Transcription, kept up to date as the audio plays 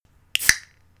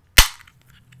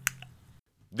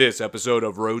This episode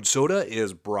of Road Soda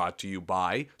is brought to you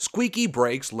by Squeaky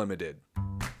Brakes Limited.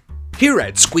 Here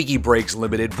at Squeaky Brakes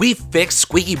Limited, we fix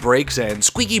squeaky brakes and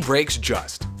squeaky brakes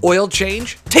just. Oil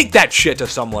change? Take that shit to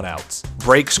someone else.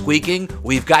 Brake squeaking?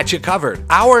 We've got you covered.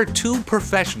 Our two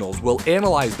professionals will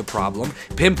analyze the problem,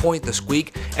 pinpoint the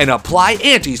squeak, and apply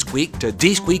anti-squeak to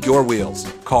de-squeak your wheels.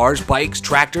 Cars, bikes,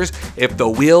 tractors, if the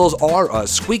wheels are a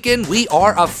squeaking, we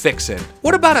are a fixin'.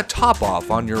 What about a top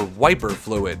off on your wiper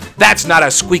fluid? That's not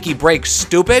a squeaky brake,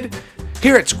 stupid!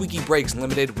 Here at Squeaky Brakes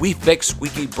Limited, we fix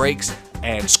squeaky brakes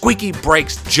and squeaky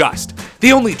brakes just.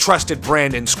 The only trusted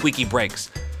brand in squeaky brakes.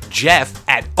 Jeff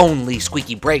at Only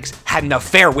Squeaky Brakes had an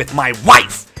affair with my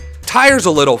wife. Tires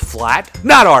a little flat,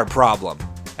 not our problem.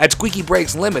 At Squeaky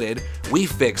Brakes Limited, we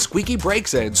fix squeaky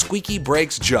brakes and squeaky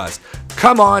brakes just.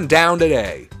 Come on down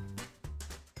today.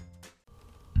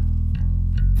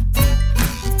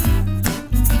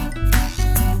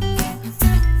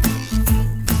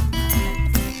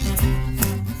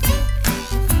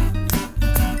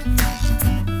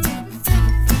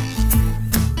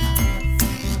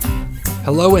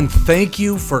 Hello and thank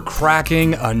you for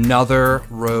cracking another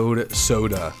Road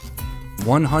Soda.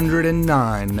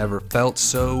 109 never felt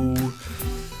so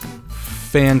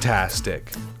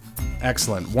fantastic.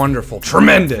 Excellent, wonderful,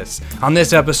 tremendous. On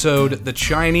this episode, the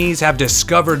Chinese have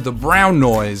discovered the brown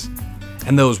noise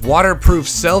and those waterproof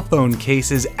cell phone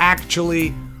cases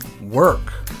actually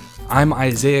work. I'm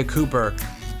Isaiah Cooper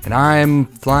and I'm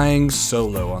flying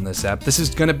solo on this app. This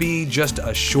is going to be just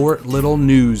a short little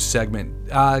news segment,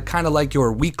 kind of like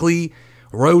your weekly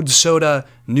Road Soda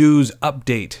news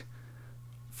update,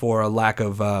 for a lack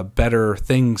of better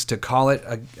things to call it.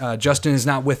 Justin is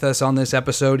not with us on this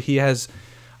episode. He has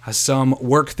some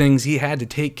work things he had to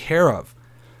take care of.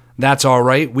 That's all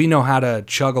right. We know how to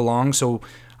chug along, so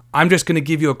I'm just going to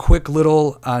give you a quick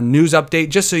little news update,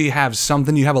 just so you have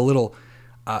something. You have a little...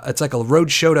 it's like a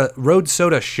Road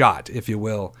Soda shot, if you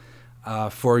will,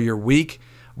 for your week.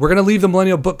 We're going to leave the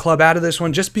Millennial Book Club out of this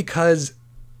one just because,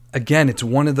 again, it's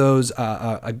one of those,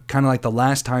 kind of like the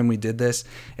last time we did this,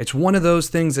 it's one of those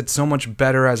things that's so much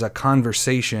better as a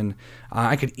conversation.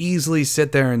 I could easily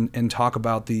sit there and talk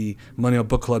about the Millennial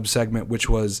Book Club segment, which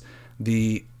was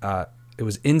it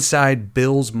was Inside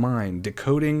Bill's Mind,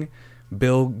 Decoding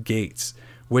Bill Gates,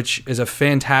 which is a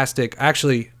fantastic,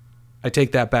 actually, I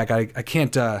take that back. I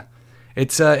can't.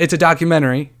 It's a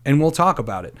documentary, and we'll talk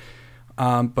about it.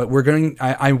 But we're going.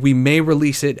 We may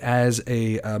release it as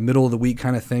a middle of the week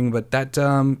kind of thing. But that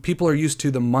people are used to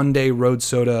the Monday Road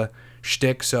Soda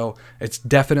shtick, so it's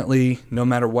definitely, no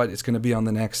matter what, it's going to be on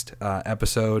the next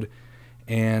episode,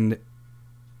 and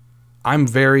I'm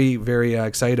very, very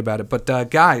excited about it. But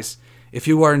guys, if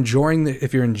you're enjoying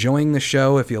the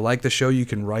show, if you like the show, you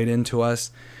can write into us.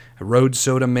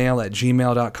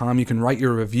 roadsodamail@gmail.com. You can write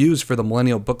your reviews for the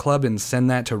Millennial Book Club and send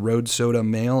that to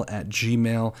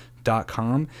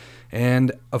roadsodamail@gmail.com.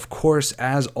 And of course,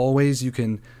 as always, you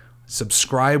can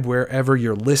subscribe wherever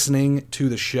you're listening to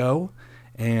the show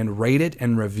and rate it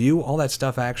and review. All that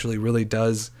stuff actually really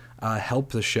does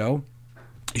help the show.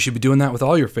 You should be doing that with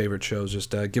all your favorite shows.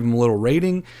 Just give them a little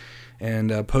rating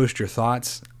and post your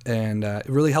thoughts. And it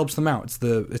really helps them out. It's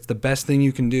the best thing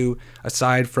you can do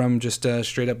aside from just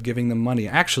straight up giving them money.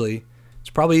 Actually,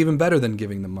 it's probably even better than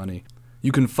giving them money.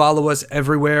 You can follow us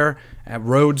everywhere at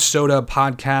Road Soda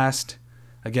Podcast.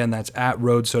 Again, that's at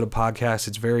Road Soda Podcast.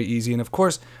 It's very easy. And of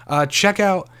course, check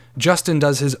out, Justin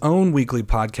does his own weekly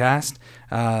podcast.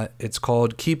 It's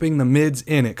called Keeping the Mids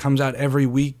In. It comes out every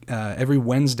week, every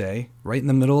Wednesday, right in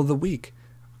the middle of the week,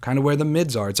 kind of where the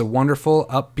mids are. It's a wonderful,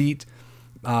 upbeat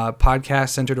podcast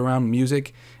centered around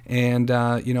music and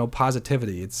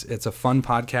positivity. It's a fun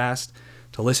podcast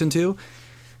to listen to.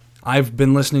 I've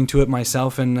been listening to it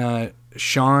myself, and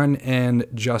Sean and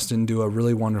Justin do a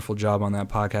really wonderful job on that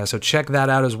podcast, so check that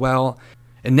out as well.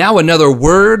 And now another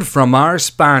word from our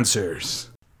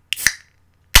sponsors.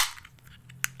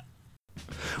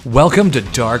 Welcome to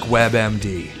Dark Web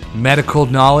MD, medical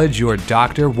knowledge your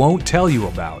doctor won't tell you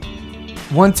about.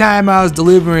 One time I was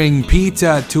delivering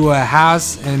pizza to a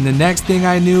house, and the next thing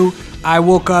I knew, I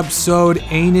woke up sewed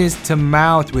anus to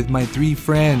mouth with my 3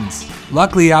 friends.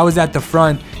 Luckily, I was at the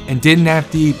front and didn't have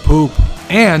to eat poop,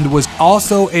 and was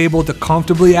also able to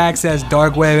comfortably access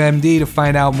Dark Web MD to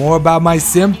find out more about my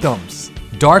symptoms.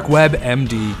 Dark Web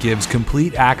MD gives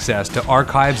complete access to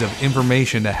archives of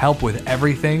information to help with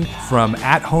everything from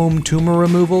at-home tumor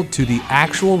removal to the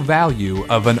actual value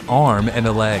of an arm and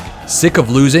a leg. Sick of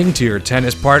losing to your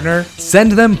tennis partner?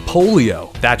 Send them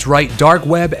polio. That's right, Dark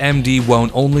Web MD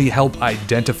won't only help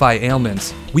identify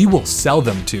ailments, we will sell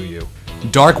them to you.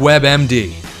 Dark Web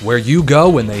MD, where you go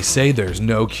when they say there's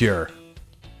no cure.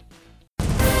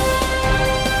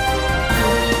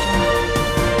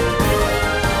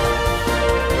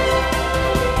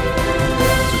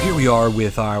 we are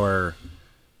with our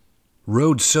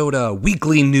Road Soda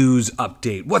weekly news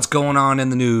update. What's going on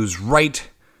in the news? Right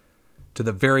to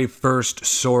the very first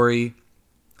story.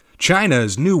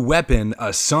 China's new weapon,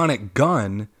 a sonic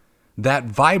gun that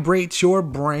vibrates your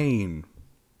brain.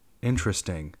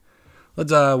 Interesting.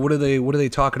 Let's what are they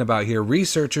talking about here?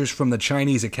 Researchers from the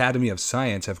Chinese Academy of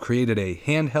Science have created a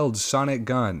handheld sonic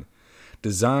gun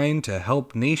designed to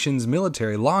help nation's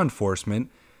military law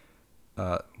enforcement.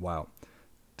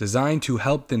 Designed to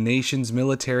help the nation's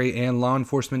military and law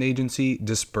enforcement agency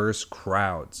disperse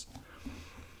crowds.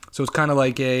 So it's kind of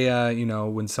like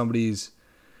when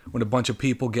a bunch of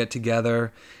people get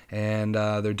together and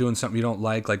they're doing something you don't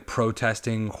like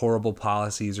protesting horrible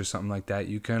policies or something like that,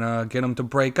 you can get them to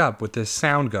break up with this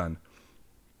sound gun.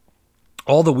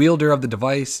 All the wielder of the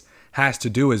device has to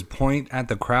do is point at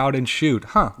the crowd and shoot.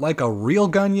 Like a real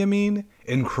gun, you mean?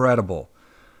 Incredible.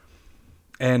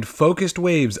 And focused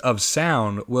waves of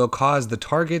sound will cause the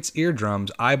target's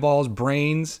eardrums, eyeballs,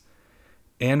 brains,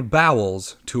 and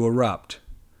bowels to erupt.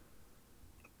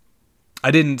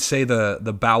 I didn't say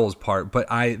the bowels part, but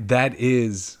that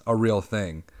is a real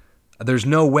thing. There's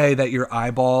no way that your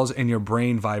eyeballs and your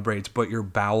brain vibrates, but your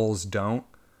bowels don't.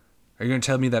 Are you going to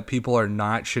tell me that people are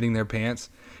not shitting their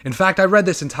pants? In fact, I read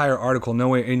this entire article.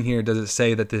 Nowhere in here does it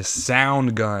say that this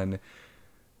sound gun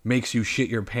makes you shit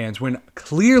your pants, when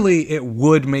clearly it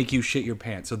would make you shit your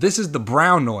pants. So this is the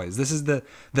brown noise. This is the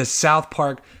South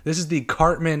Park. This is the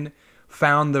Cartman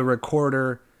found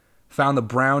the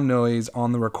brown noise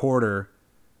on the recorder.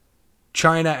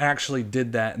 China actually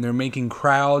did that, and they're making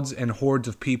crowds and hordes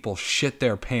of people shit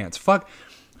their pants. Fuck,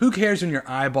 who cares when your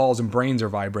eyeballs and brains are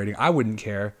vibrating? I wouldn't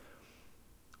care.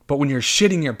 But when you're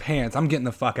shitting your pants, I'm getting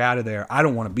the fuck out of there. I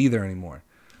don't want to be there anymore.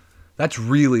 That's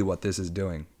really what this is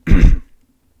doing.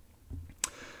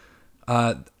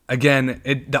 Again,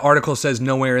 the article says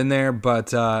nowhere in there,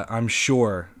 but I'm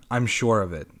sure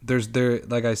of it.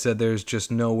 Like I said, there's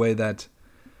just no way that.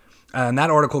 And that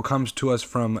article comes to us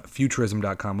from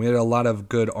Futurism.com. We had a lot of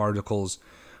good articles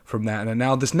from that. And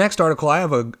now this next article, I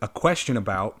have a question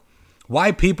about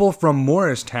why people from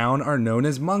Morristown are known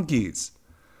as monkeys.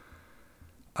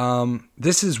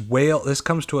 This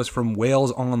comes to us from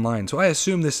Wales Online. So I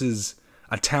assume this is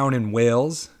a town in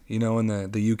Wales, in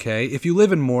the UK. If you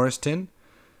live in Morristown,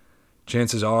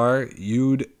 chances are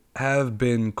you'd have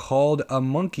been called a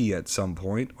monkey at some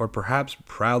point, or perhaps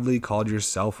proudly called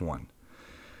yourself one.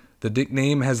 The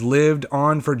nickname has lived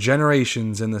on for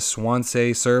generations in the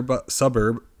Swansea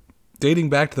suburb, dating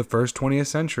back to the first 20th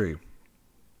century,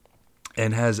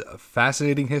 and has a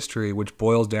fascinating history which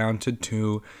boils down to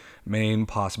two main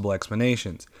possible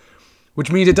explanations. Which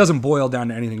means it doesn't boil down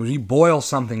to anything. When you boil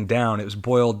something down, it was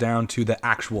boiled down to the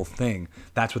actual thing.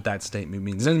 That's what that statement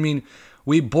means. It doesn't mean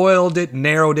we boiled it,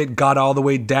 narrowed it, got all the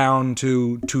way down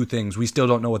to two things. We still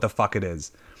don't know what the fuck it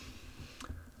is.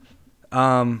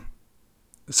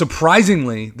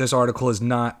 Surprisingly, this article is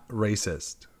not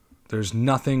racist. There's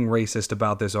nothing racist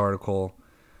about this article.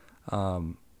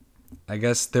 I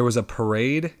guess there was a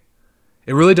parade.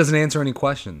 It really doesn't answer any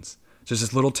questions. It's just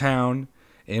this little town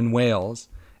in Wales,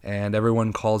 and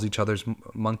everyone calls each other's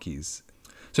monkeys.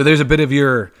 So there's a bit of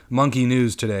your monkey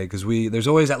news today, because there's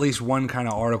always at least one kind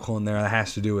of article in there that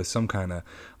has to do with some kind of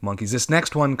monkeys. This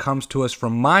next one comes to us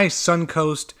from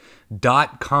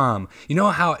mysuncoast.com. You know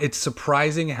how it's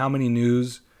surprising how many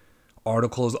news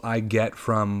articles I get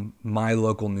from my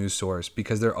local news source,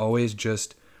 because they're always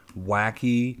just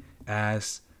wacky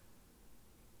ass.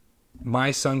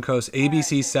 My Suncoast,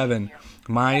 ABC7,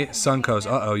 My Suncoast.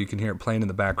 Uh-oh, you can hear it playing in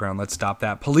the background. Let's stop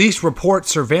that. Police report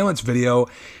surveillance video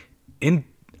indicate,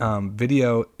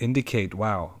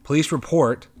 police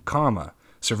report,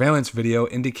 surveillance video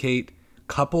indicate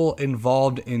couple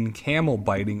involved in camel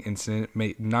biting incident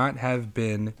may not have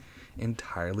been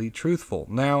entirely truthful.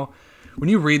 Now, when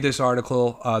you read this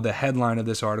article, the headline of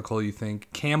this article, you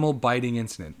think camel biting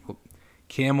incident.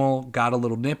 Camel got a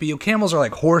little nippy. Camels are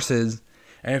like horses,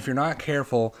 and if you're not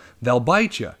careful, they'll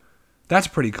bite you. That's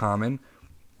pretty common.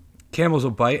 Camels will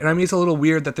bite. And I mean, it's a little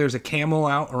weird that there's a camel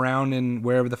out around in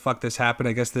wherever the fuck this happened.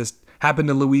 I guess this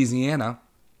happened in Louisiana.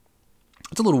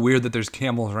 It's a little weird that there's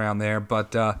camels around there,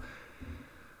 but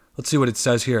let's see what it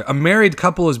says here. A married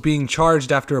couple is being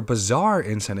charged after a bizarre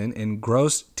incident in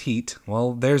Grosse Tete.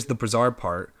 Well, there's the bizarre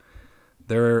part.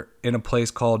 They're in a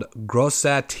place called Grosse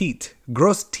Tete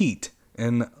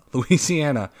in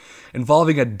Louisiana,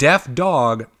 involving a deaf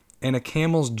dog and a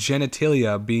camel's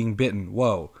genitalia being bitten.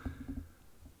 Whoa.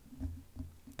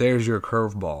 There's your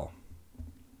curveball.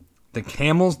 The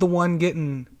camel's the one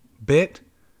getting bit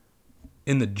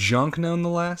in the junk,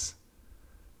 nonetheless.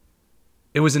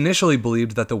 It was initially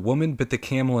believed that the woman bit the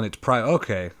camel in its pride.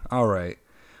 Okay, all right.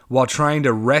 While trying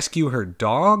to rescue her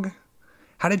dog?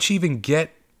 How did she even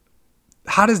get...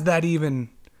 How does that even...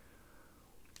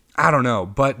 I don't know.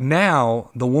 But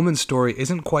now, the woman's story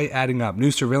isn't quite adding up.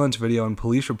 New surveillance video and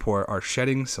police report are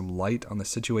shedding some light on the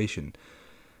situation.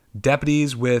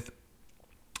 Deputies with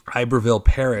Iberville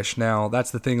Parish. Now,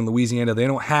 that's the thing in Louisiana. They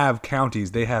don't have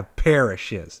counties. They have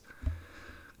parishes.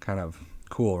 Kind of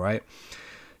cool, right?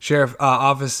 Sheriff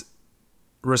office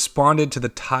responded to the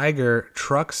Tiger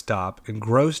truck stop in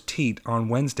Grosse Tete on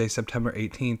Wednesday, September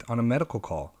 18th, on a medical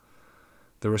call.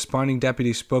 The responding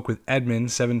deputy spoke with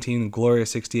Edmund, 17, and Gloria,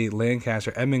 68,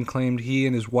 Lancaster. Edmund claimed he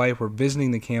and his wife were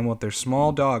visiting the camel with their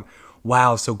small dog.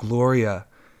 Wow, so Gloria...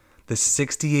 The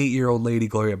 68-year-old lady,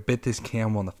 Gloria, bit this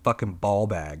camel in the fucking ball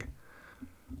bag.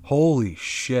 Holy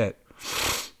shit.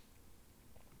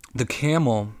 The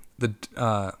camel,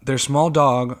 their small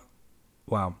dog,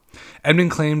 wow.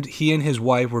 Edmund claimed he and his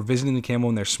wife were visiting the camel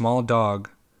and their small dog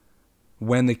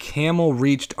when the camel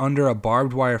reached under a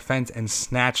barbed wire fence and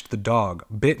snatched the dog,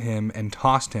 bit him, and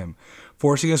tossed him,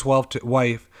 forcing his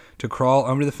wife to crawl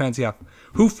under the fence. Yeah.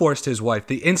 Who forced his wife?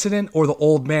 The incident or the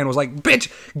old man was like, bitch,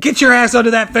 get your ass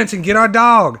under that fence and get our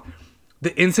dog?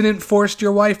 The incident forced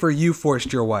your wife or you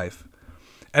forced your wife?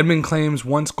 Edmund claims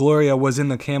once Gloria was in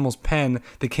the camel's pen,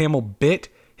 the camel bit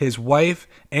his wife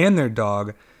and their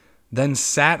dog, then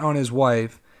sat on his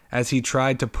wife as he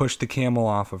tried to push the camel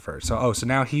off of her. So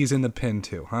now he's in the pen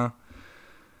too, huh?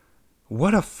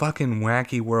 What a fucking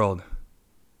wacky world.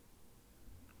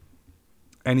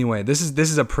 Anyway, this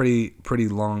is a pretty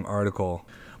long article,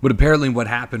 but apparently what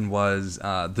happened was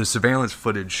the surveillance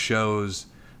footage shows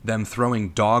them throwing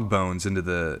dog bones into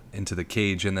the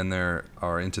cage, and then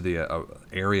into the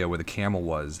area where the camel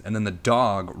was, and then the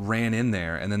dog ran in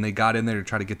there, and then they got in there to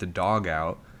try to get the dog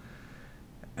out,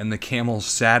 and the camel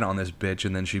sat on this bitch,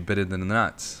 and then she bit it in the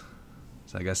nuts.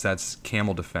 So I guess that's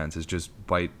camel defense, is just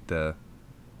bite the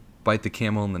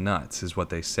camel in the nuts, is what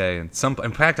they say. And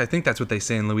in fact, I think that's what they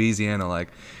say in Louisiana. Like,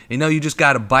 you just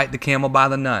got to bite the camel by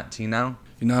the nuts,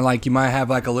 like you might have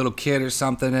like a little kid or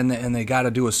something, and they got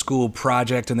to do a school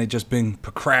project, and they just been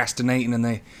procrastinating, and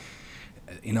they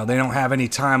don't have any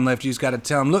time left. You just got to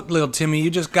tell them, look, little Timmy,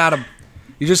 you just got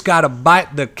to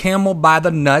bite the camel by the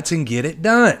nuts and get it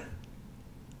done,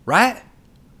 right?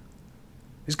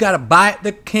 You just got to bite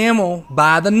the camel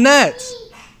by the nuts.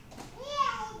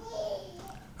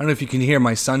 I don't know if you can hear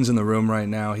my son's in the room right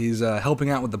now. He's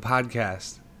helping out with the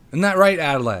podcast. Isn't that right,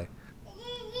 Adelaide?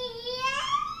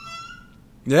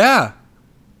 Yeah.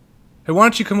 Hey, why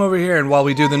don't you come over here and while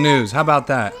we do the news? How about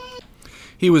that?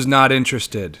 He was not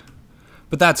interested.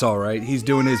 But that's all right. He's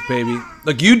doing his baby.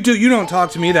 Look, you don't talk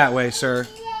to me that way, sir.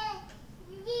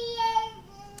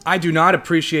 I do not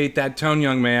appreciate that tone,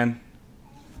 young man.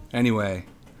 Anyway,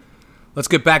 let's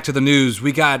get back to the news.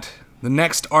 We got... The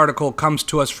next article comes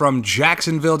to us from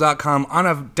Jacksonville.com.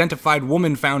 Unidentified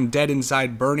woman found dead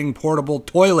inside burning portable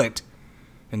toilet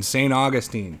in St.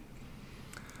 Augustine.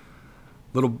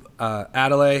 Little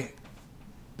Adelaide,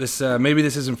 maybe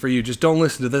this isn't for you. Just don't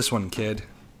listen to this one, kid.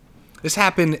 This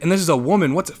happened, and this is a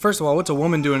woman. First of all, what's a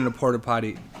woman doing in a porta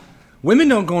potty? Women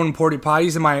don't go in porta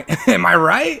potties. Am I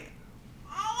right?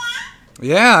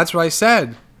 Yeah, that's what I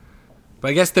said. But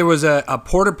I guess there was a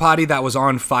porta potty that was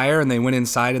on fire, and they went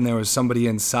inside, and there was somebody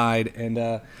inside,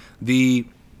 and the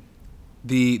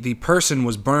person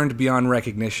was burned beyond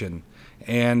recognition,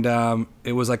 and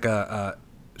it was like a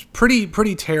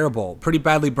pretty terrible, pretty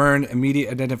badly burned.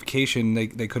 Immediate identification, they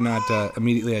could not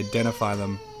immediately identify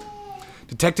them.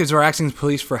 Detectives are asking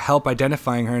police for help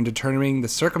identifying her and determining the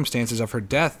circumstances of her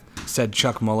death, said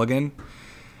Chuck Mulligan.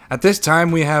 At this time,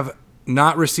 we have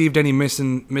not received any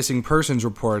missing persons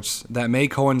reports that may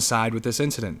coincide with this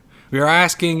incident. We are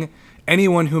asking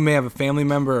anyone who may have a family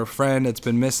member or friend that's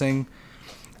been missing.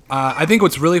 I think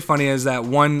what's really funny is that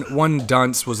one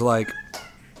dunce was like,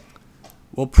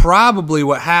 well, probably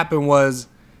what happened was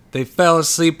they fell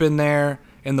asleep in there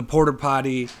in the porta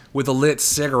potty with a lit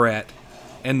cigarette,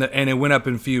 and it went up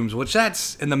in fumes,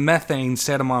 and the methane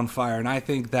set them on fire. And I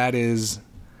think that is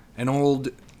an old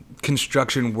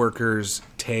construction worker's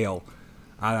tale.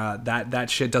 That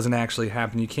shit doesn't actually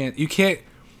happen. You can't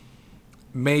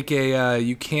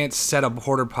set a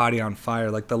porta potty on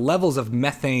fire. Like, the levels of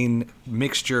methane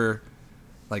mixture,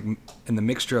 like, and the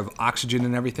mixture of oxygen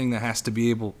and everything that has to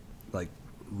be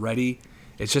ready.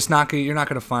 It's just you're not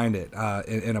gonna find it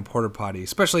in a porta potty,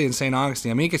 especially in St.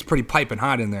 Augustine. I mean, it gets pretty piping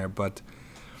hot in there, but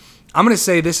I'm gonna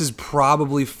say this is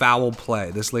probably foul play.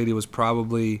 This lady was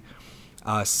probably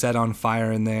set on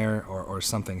fire in there, or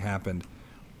something happened.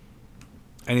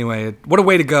 Anyway, what a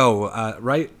way to go,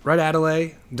 right,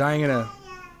 Adelaide? Dying in a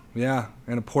Yeah,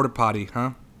 and a porta potty,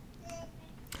 huh?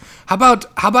 How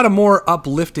about a more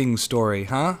uplifting story,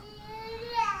 huh?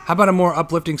 How about a more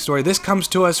uplifting story? This comes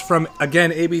to us from,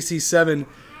 again, ABC7.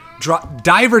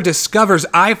 Diver discovers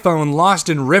iPhone lost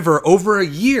in river over a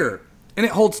year, and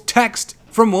it holds text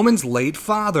from woman's late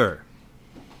father.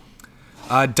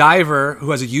 A diver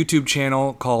who has a YouTube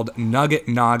channel called Nugget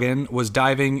Noggin was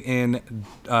diving in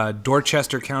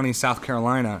Dorchester County, South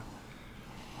Carolina,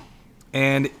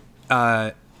 and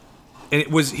it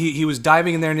was he was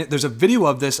diving in there. And there's a video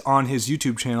of this on his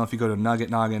YouTube channel. If you go to Nugget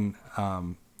Noggin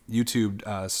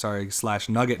YouTube, /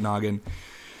 Nugget Noggin,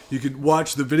 you could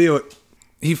watch the video.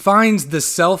 He finds the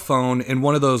cell phone in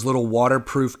one of those little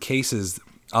waterproof cases.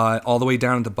 All the way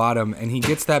down at the bottom, and he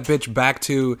gets that bitch back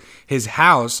to his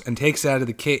house and takes it out of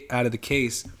the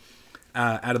case,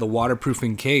 out of the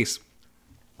waterproofing case,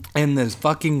 and this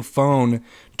fucking phone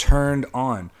turned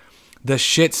on. The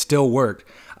shit still worked.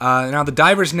 Now the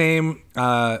diver's name,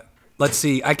 let's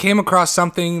see. I came across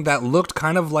something that looked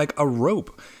kind of like a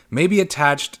rope, maybe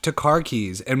attached to car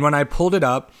keys, and when I pulled it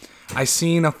up, I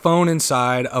seen a phone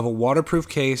inside of a waterproof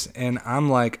case, and I'm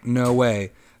like, no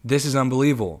way, this is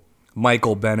unbelievable.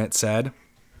 Michael Bennett said,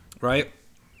 right?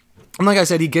 And like I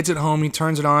said, he gets it home, he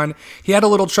turns it on. He had a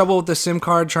little trouble with the SIM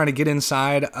card trying to get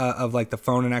inside of like the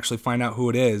phone and actually find out who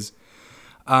it is.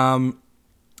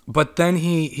 But then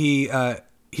he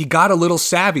got a little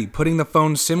savvy, putting the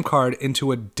phone's SIM card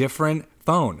into a different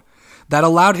phone that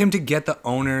allowed him to get the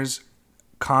owner's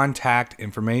contact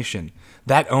information.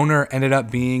 That owner ended up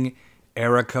being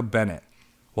Erica Bennett.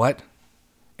 What?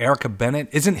 Erica Bennett?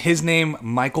 Isn't his name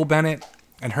Michael Bennett?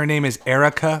 And her name is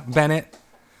Erica Bennett,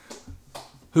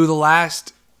 who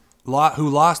lost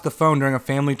the phone during a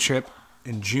family trip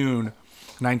in June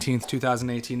 19th,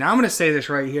 2018. Now I'm going to say this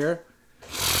right here.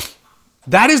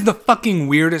 That is the fucking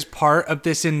weirdest part of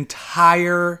this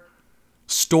entire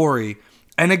story.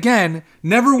 And again,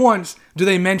 never once do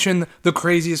they mention the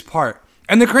craziest part.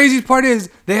 And the craziest part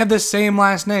is they have the same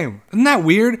last name. Isn't that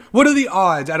weird? What are the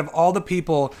odds out of all the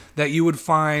people that you would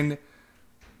find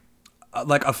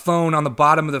like a phone on the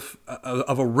bottom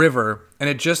of a river, and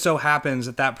it just so happens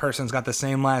that person's got the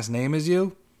same last name as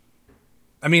you?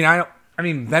 I mean,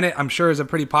 Bennett, I'm sure, is a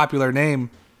pretty popular name,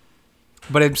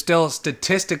 but it's still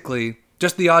statistically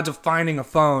just the odds of finding a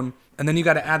phone, and then you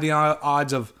got to add the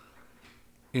odds of,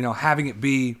 having it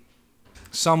be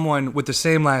someone with the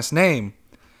same last name.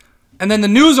 And then the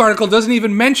news article doesn't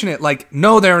even mention it. Like,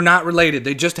 no, they're not related.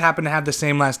 They just happen to have the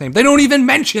same last name. They don't even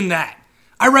mention that.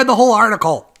 I read the whole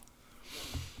article.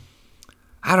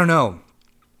 I don't know.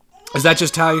 Is that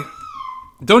just how you...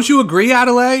 Don't you agree,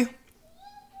 Adelaide?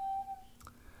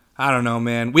 I don't know,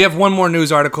 man. We have one more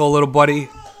news article, little buddy. It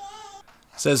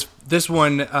says this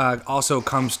one also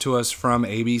comes to us from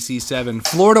ABC7.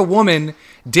 Florida woman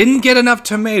didn't get enough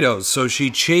tomatoes, so she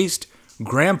chased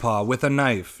grandpa with a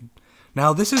knife.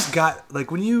 Now, this has got... Like,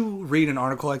 when you read an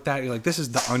article like that, you're like, this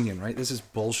is The Onion, right? This is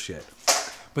bullshit.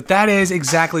 But that is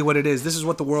exactly what it is. This is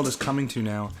what the world is coming to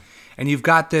now. And you've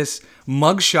got this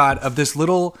mugshot of this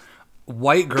little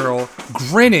white girl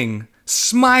grinning,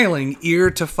 smiling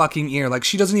ear to fucking ear. Like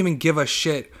she doesn't even give a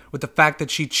shit with the fact that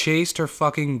she chased her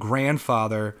fucking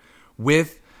grandfather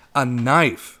with a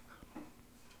knife.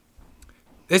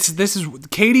 This is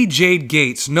Katie Jade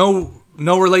Gates. No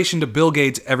relation to Bill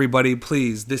Gates, everybody,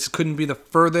 please. This couldn't be the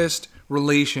furthest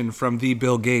relation from the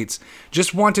Bill Gates.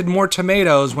 Just wanted more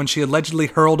tomatoes when she allegedly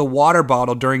hurled a water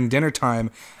bottle during dinner time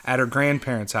at her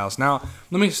grandparents' house. Now,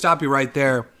 let me stop you right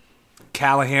there.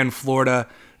 Callahan, Florida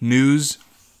news.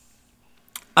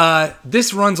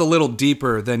 This runs a little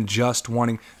deeper than just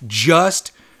wanting...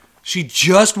 She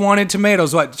just wanted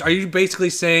tomatoes. What? Are you basically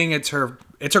saying it's her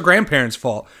grandparents'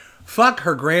 fault? Fuck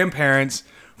her grandparents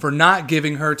for not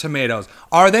giving her tomatoes.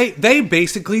 They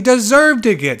basically deserve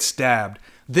to get stabbed.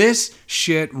 This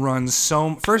shit runs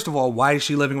so... First of all, why is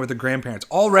she living with her grandparents?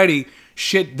 Already,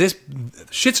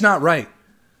 shit's not right.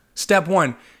 Step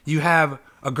one, you have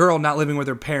a girl not living with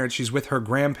her parents. She's with her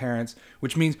grandparents,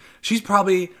 which means she's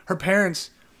probably... Her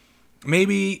parents,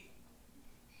 maybe...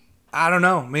 I don't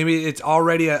know. Maybe it's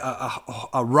already a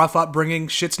rough upbringing.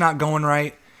 Shit's not going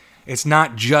right. It's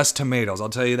not just tomatoes. I'll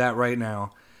tell you that right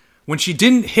now. When she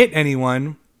didn't hit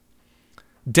anyone...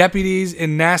 Deputies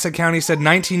in Nassau County said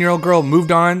 19-year-old girl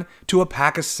moved on to a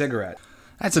pack of cigarettes.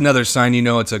 That's another sign you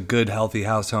know it's a good, healthy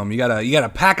house home. You got a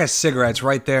pack of cigarettes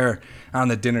right there on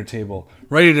the dinner table,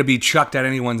 ready to be chucked at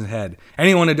anyone's head.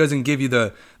 Anyone who doesn't give you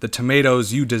the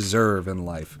tomatoes you deserve in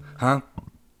life, huh?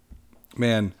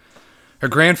 Man, her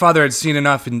grandfather had seen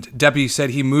enough, and Deputy said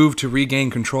he moved to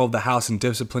regain control of the house and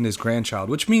discipline his grandchild,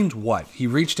 which means what? He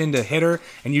reached in to hit her,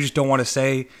 and you just don't want to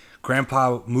say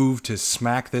Grandpa moved to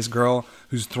smack this girl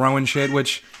who's throwing shit,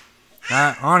 which,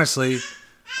 honestly,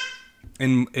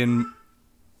 I'm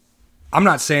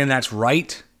not saying that's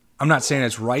right. I'm not saying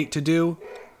it's right to do.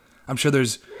 I'm sure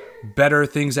there's better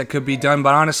things that could be done,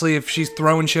 but honestly, if she's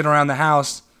throwing shit around the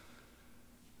house,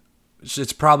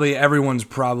 it's probably,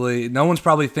 no one's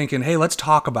probably thinking, hey, let's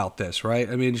talk about this, right?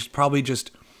 I mean, it's probably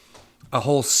just a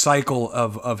whole cycle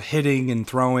of hitting and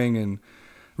throwing, and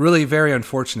really very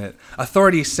unfortunate.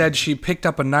 Authorities said she picked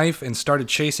up a knife and started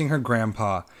chasing her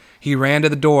grandpa. He ran to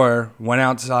the door, went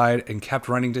outside, and kept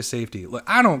running to safety. Look,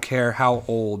 I don't care how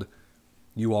old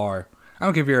you are. I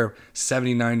don't care if you're a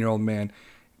 79-year-old man.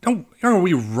 Are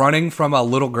we running from a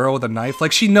little girl with a knife?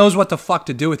 Like, she knows what the fuck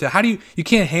to do with it. How do you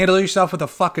can't handle yourself with a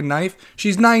fucking knife?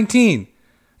 She's 19.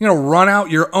 You're going to run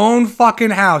out your own fucking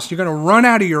house. You're going to run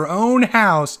out of your own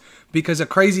house because a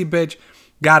crazy bitch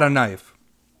got a knife.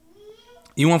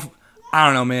 I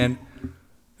don't know, man.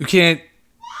 You can't.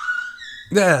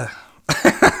 I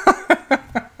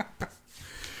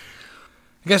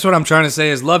guess what I'm trying to say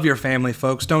is love your family,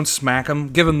 folks. Don't smack them.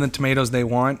 Give them the tomatoes they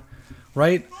want,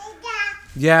 right?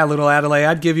 Yeah, little Adelaide,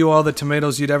 I'd give you all the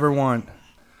tomatoes you'd ever want.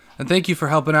 And thank you for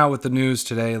helping out with the news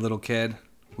today, little kid.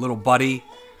 Little buddy.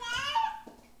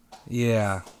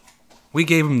 Yeah, we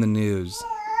gave him the news.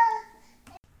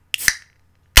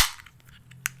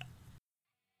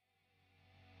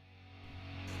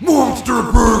 Monster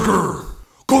Burger!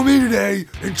 Come in today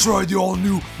and try the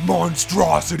all-new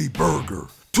Monstrosity Burger.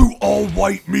 2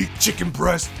 all-white meat chicken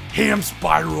breasts, ham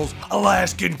spirals,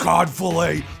 Alaskan cod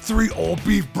fillet, 3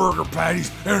 all-beef burger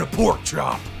patties, and a pork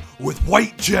chop. With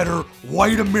white cheddar,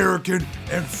 white American,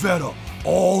 and feta,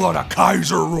 all on a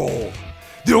Kaiser roll.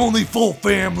 The only full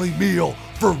family meal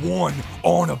for one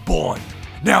on a bun.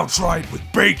 Now try it with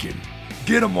bacon.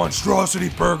 Get a Monstrosity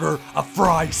Burger, a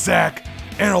fry sack,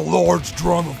 and a large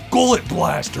drum of Gullet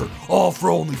Blaster, all for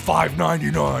only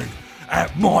 $5.99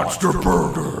 at Monster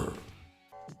Burger.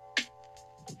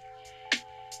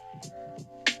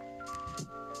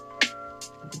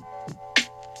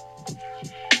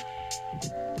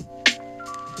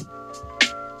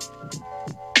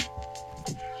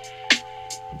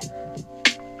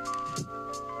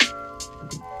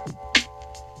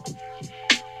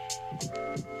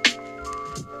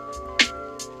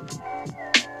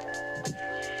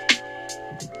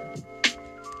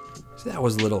 So that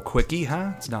was a little quickie,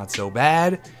 huh? It's not so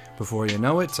bad. Before you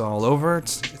know it, it's all over.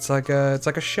 It's like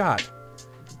a shot.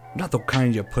 Not the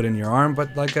kind you put in your arm,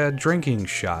 but like a drinking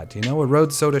shot, a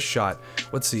road soda shot.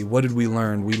 Let's see, what did we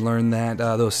learn? We learned that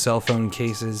those cell phone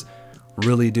cases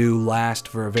really do last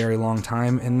for a very long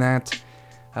time, and that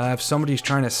if somebody's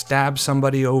trying to stab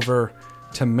somebody over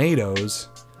tomatoes,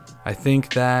 I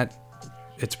think that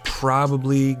it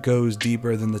probably goes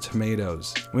deeper than the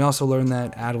tomatoes. We also learned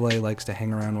that Adelaide likes to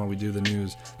hang around while we do the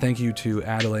news. Thank you to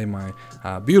Adelaide, my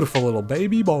beautiful little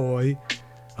baby boy.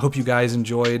 I hope you guys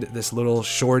enjoyed this little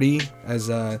shorty as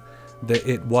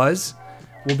it was.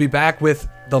 We'll be back with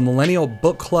the Millennial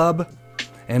Book Club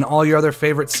and all your other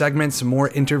favorite segments, more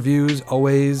interviews,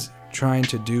 always trying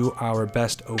to do our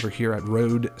best over here at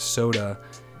Road Soda.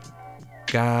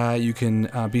 You can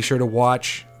be sure to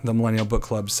watch the Millennial Book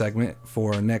Club segment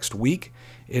for next week.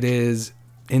 It is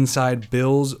Inside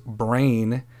Bill's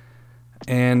Brain,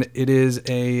 and it is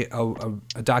a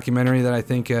documentary that I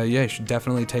think you should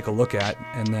definitely take a look at,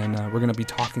 and then we're going to be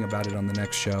talking about it on the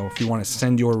next show. If you want to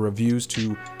send your reviews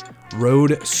to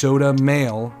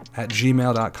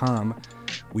roadsodamail@gmail.com,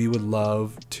 we would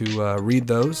love to read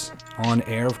those on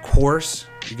air. Of course,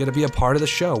 you got to be a part of the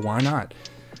show. Why not?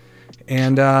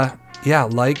 And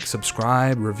like,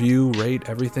 subscribe, review, rate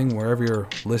everything wherever you're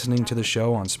listening to the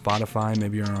show, on Spotify.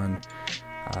 Maybe you're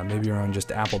on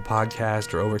just Apple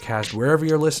Podcast or Overcast, wherever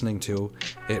you're listening to.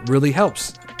 It really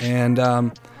helps. And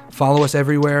follow us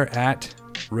everywhere at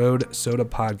Road Soda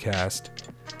Podcast.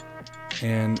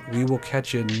 And we will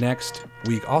catch you next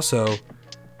week. Also,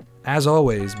 as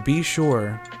always, be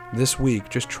sure this week,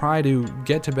 just try to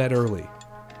get to bed early.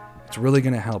 It's really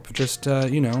going to help. Just,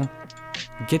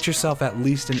 get yourself at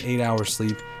least an 8-hour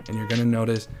sleep, and you're going to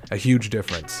notice a huge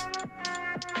difference.